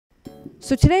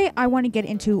So today I want to get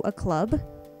into a club,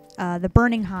 the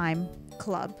Berghain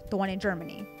club, the one in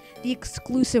Germany. The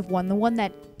exclusive one, the one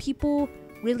that people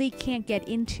really can't get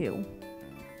into.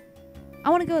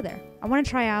 I want to go there. I want to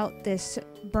try out this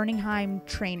Berghain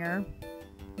trainer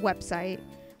website.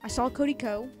 I saw Cody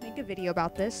Co make a video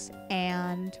about this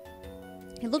and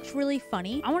it looked really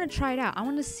funny. I want to try it out. I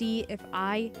want to see if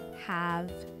I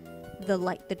have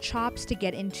the chops to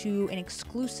get into an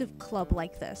exclusive club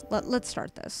like this. Let's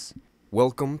start this.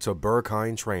 Welcome to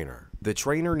Berghain Trainer. The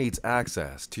trainer needs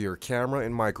access to your camera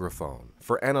and microphone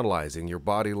for analyzing your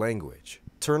body language.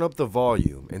 Turn up the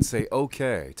volume and say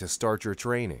okay to start your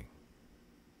training.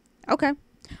 Okay.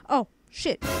 Oh,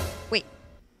 shit. Wait.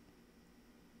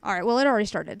 Alright, well, it already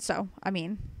started, so, I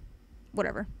mean,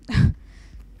 whatever.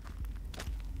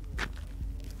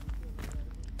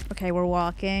 Okay, we're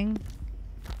walking.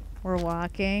 We're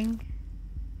walking.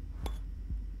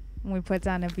 And we put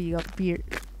down a beer.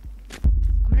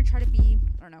 I'm gonna try to be,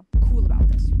 I don't know, cool about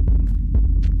this.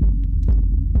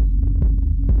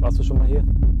 Warst du schon mal hier?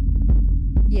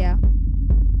 Yeah.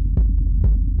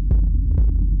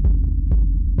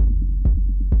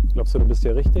 Glaubst du, du bist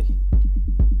hier richtig?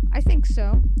 I think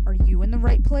so. Are you in the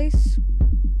right place?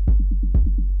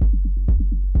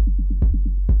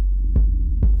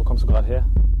 Wo kommst du gerade her?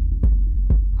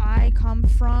 I come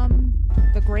from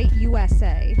the great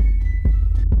USA.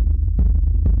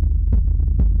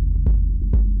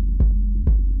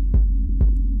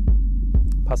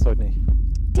 Passt heute nicht.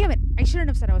 Damn it, I shouldn't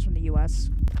have said I was from the US.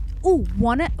 Ooh,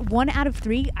 one out of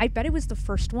 3. I bet it was the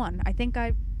first one. I think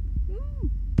I'm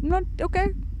not okay.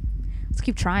 Let's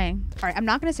keep trying. All right, I'm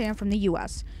not going to say I'm from the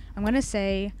US. I'm going to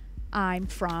say I'm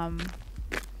from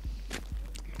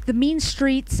the mean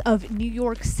streets of New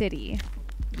York City.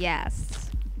 Yes.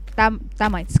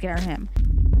 That might scare him.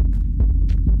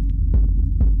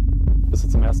 Bist du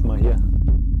zum ersten Mal hier?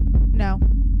 No.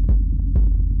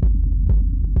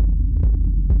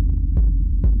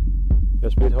 Wer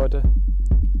spielt heute?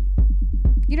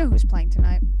 You know who's playing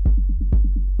tonight.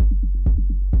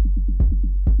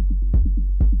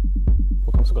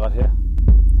 Wo kommst du gerade her?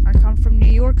 I come from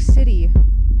New York City,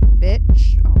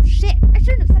 bitch. Oh shit, I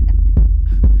shouldn't have said that.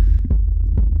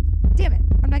 Damn it,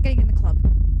 I'm not getting in the club.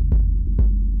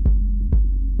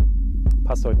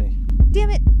 Passt heute nicht.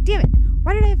 Damn it.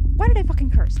 Why did I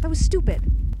fucking curse? That was stupid.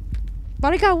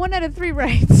 But I got 1 out of 3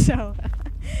 right, so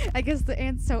I guess the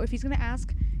answer. So if he's gonna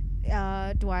ask,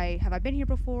 have I been here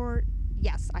before?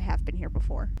 Yes, I have been here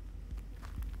before.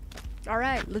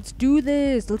 Alright, let's do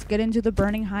this. Let's get into the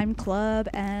Berghain club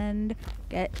and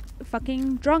get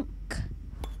fucking drunk.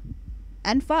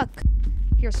 And fuck.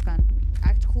 Here, Sven.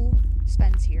 Act cool.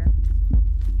 Sven's here.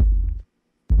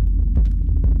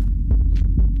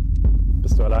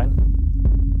 Bist du allein?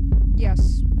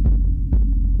 Yes.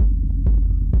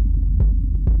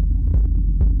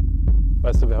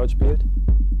 Weißt du, wer heute spielt?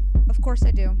 Of course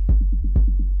I do.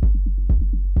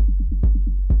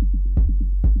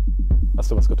 Hast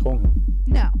du was getrunken?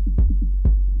 No.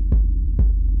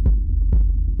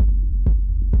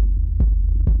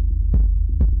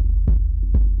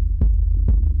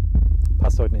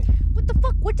 Passt heute nicht. What the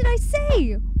fuck? What did I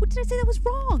say? What did I say that was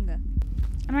wrong?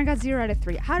 And I got 0 out of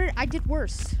 3. I did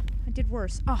worse.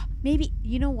 Oh, maybe,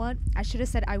 you know what? I should have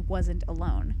said I wasn't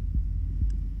alone.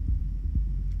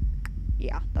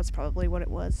 Yeah, that's probably what it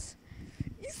was.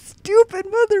 You stupid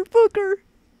motherfucker.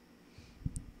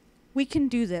 We can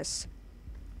do this.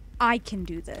 I can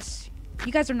do this.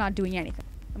 You guys are not doing anything.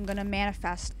 I'm gonna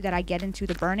manifest that I get into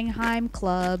the Berghain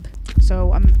club.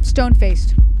 So I'm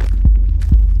stone-faced.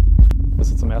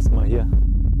 Bist du zum ersten Mal hier?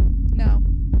 No.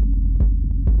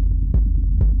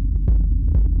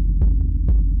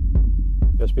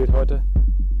 Wer spielt heute?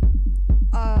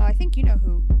 I think you know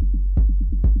who.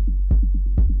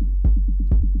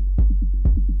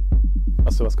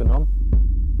 Hast du was genommen?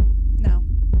 No.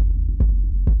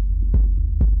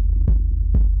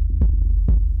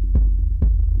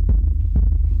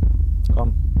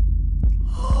 Komm.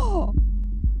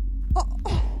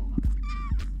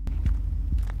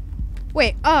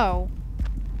 Wait, oh.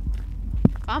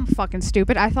 I'm fucking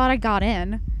stupid. I thought I got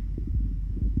in.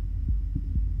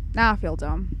 Now I feel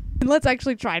dumb. Let's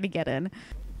actually try to get in.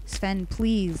 Sven,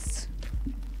 please.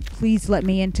 Please let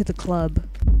me into the club.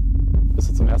 Bist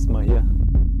du zum ersten Mal hier?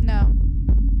 No.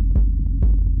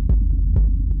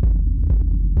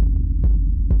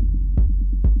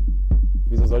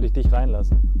 Wieso sollte ich dich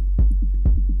reinlassen?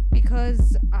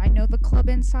 Because I know the club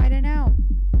inside and out.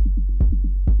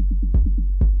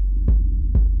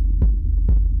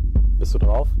 Bist du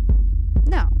drauf?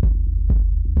 No.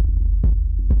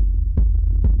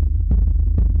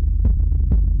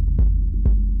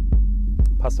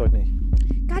 Passt heute nicht.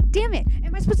 God damn it.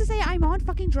 Am I supposed to say I'm on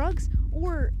fucking drugs?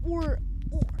 Or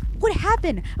what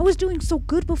happened? I was doing so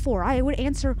good before. I would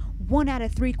answer 1 out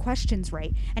of 3 questions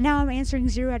right. And now I'm answering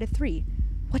 0 out of 3.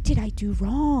 What did I do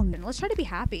wrong? And let's try to be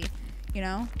happy, you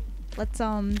know? Let's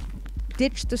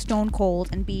ditch the stone cold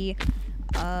and be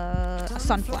a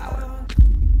sunflower.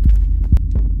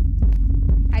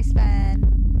 Hi, Sven.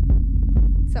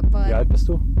 What's up, bud? Wie alt bist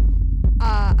du?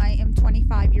 I am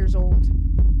 25 years old.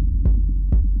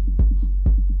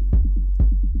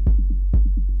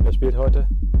 Wer spielt heute?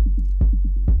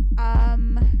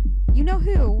 You know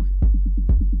who?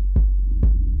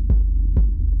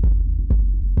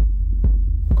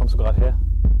 Wo kommst du gerade her?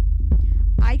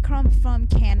 I come from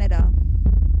Canada.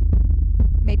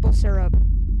 Maple syrup.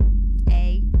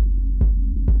 A.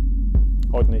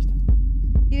 Heute nicht.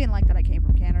 He didn't like that I came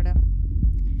from Canada.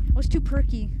 I was too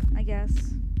perky, I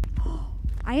guess.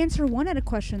 I answered 1 out of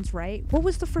questions right. What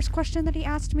was the first question that he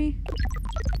asked me?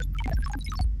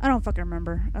 I don't fucking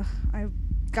remember. Ugh, I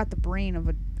got the brain of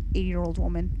a 80-year-old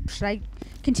woman. Should I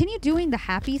continue doing the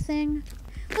happy thing?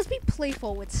 Let's be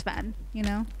playful with Sven, you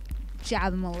know?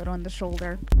 Jab him a little on the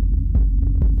shoulder.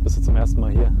 Bist du zum ersten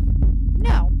Mal hier?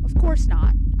 No, of course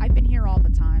not. I've been here all the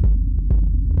time.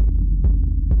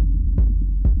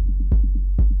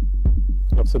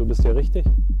 Glaubst du bist hier richtig?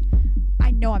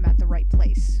 I know I'm at the right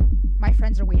place. My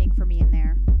friends are waiting for me in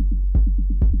there.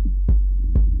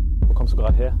 Wo kommst du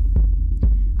gerade her?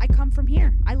 I come from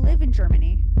here. I live in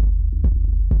Germany.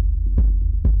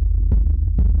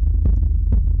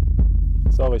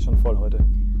 Sorry, schon voll heute.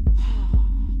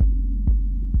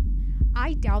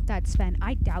 I doubt that, Sven.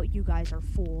 I doubt you guys are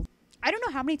fooled. I don't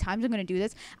know how many times I'm going to do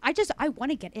this. I want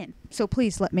to get in. So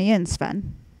please let me in,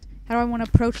 Sven. How do I want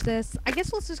to approach this? I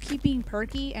guess let's just keep being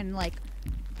perky and, like,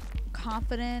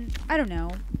 confident. I don't know.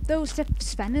 Though if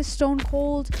Sven is stone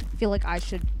cold, I feel like I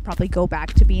should probably go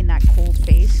back to being that cold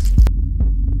face.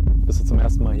 Bist du zum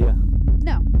ersten Mal hier?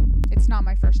 No, it's not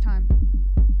my first time.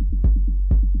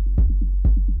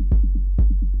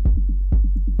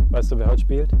 Weißt du, wer heute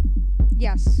spielt?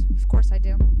 Yes, of course I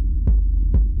do.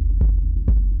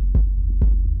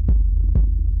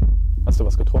 Hast du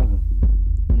was getrunken?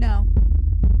 No,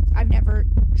 I've never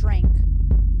drank.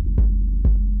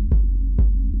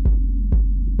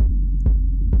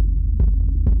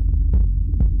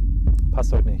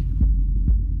 Passt heute nicht.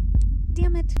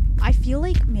 Damn it. I feel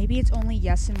like maybe it's only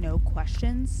yes and no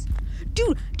questions.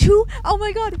 Dude, 2? Oh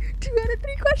my god, 2 out of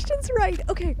 3 questions right.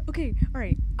 Okay,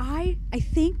 alright. I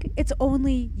think it's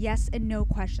only yes and no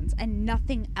questions and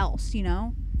nothing else, you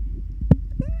know?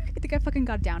 I think I fucking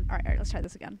got down. Alright, let's try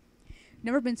this again.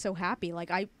 Never been so happy.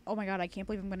 Like, oh my god, I can't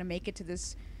believe I'm gonna make it to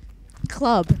this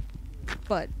club,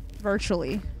 but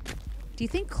virtually. Do you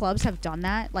think clubs have done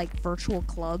that? Like, virtual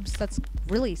clubs? That's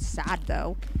really sad,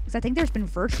 though. Because I think there's been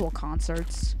virtual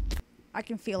concerts. I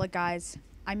can feel it, guys.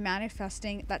 I'm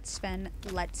manifesting that Sven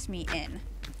lets me in.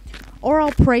 Or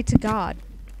I'll pray to God.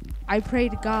 I pray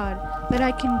to God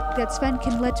that Sven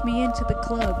can let me into the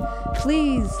club.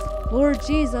 Please, Lord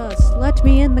Jesus, let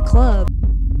me in the club.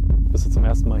 Bist du zum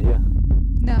ersten Mal hier?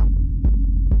 No.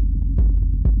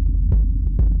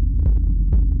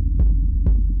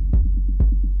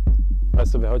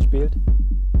 Weißt du, wer heute spielt?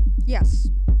 Yes.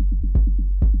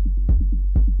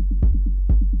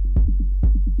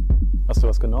 Hast du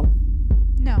was genommen?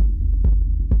 No.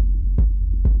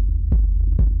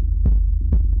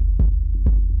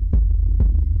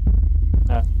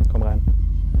 Ja, komm rein.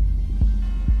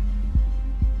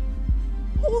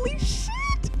 Holy shit!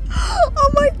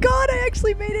 Oh my god, I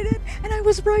actually made it in, and I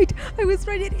was right.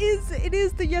 It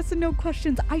is the yes and no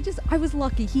questions. I was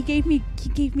lucky. He gave me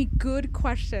good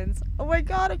questions. Oh my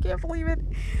god, I can't believe it.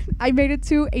 I made it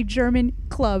to a German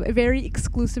club, a very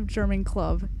exclusive German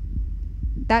club.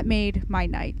 That made my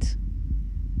night.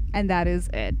 And that is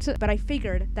it. But I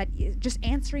figured that just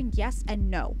answering yes and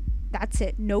no, that's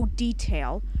it, no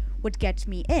detail, would get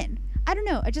me in. I don't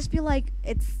know, I just feel like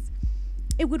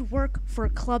it would work for a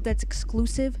club that's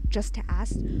exclusive, just to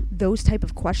ask those type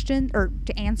of questions, or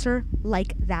to answer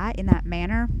like that in that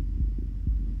manner.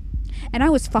 And I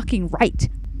was fucking right.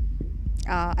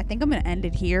 I think I'm gonna end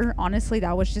it here. Honestly,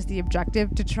 that was just the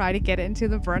objective, to try to get into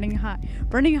the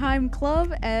Berghain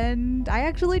club, and I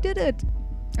actually did it.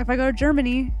 If I go to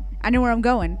Germany, I know where I'm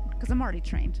going, because I'm already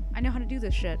trained. I know how to do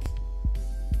this shit.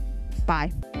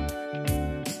 Bye.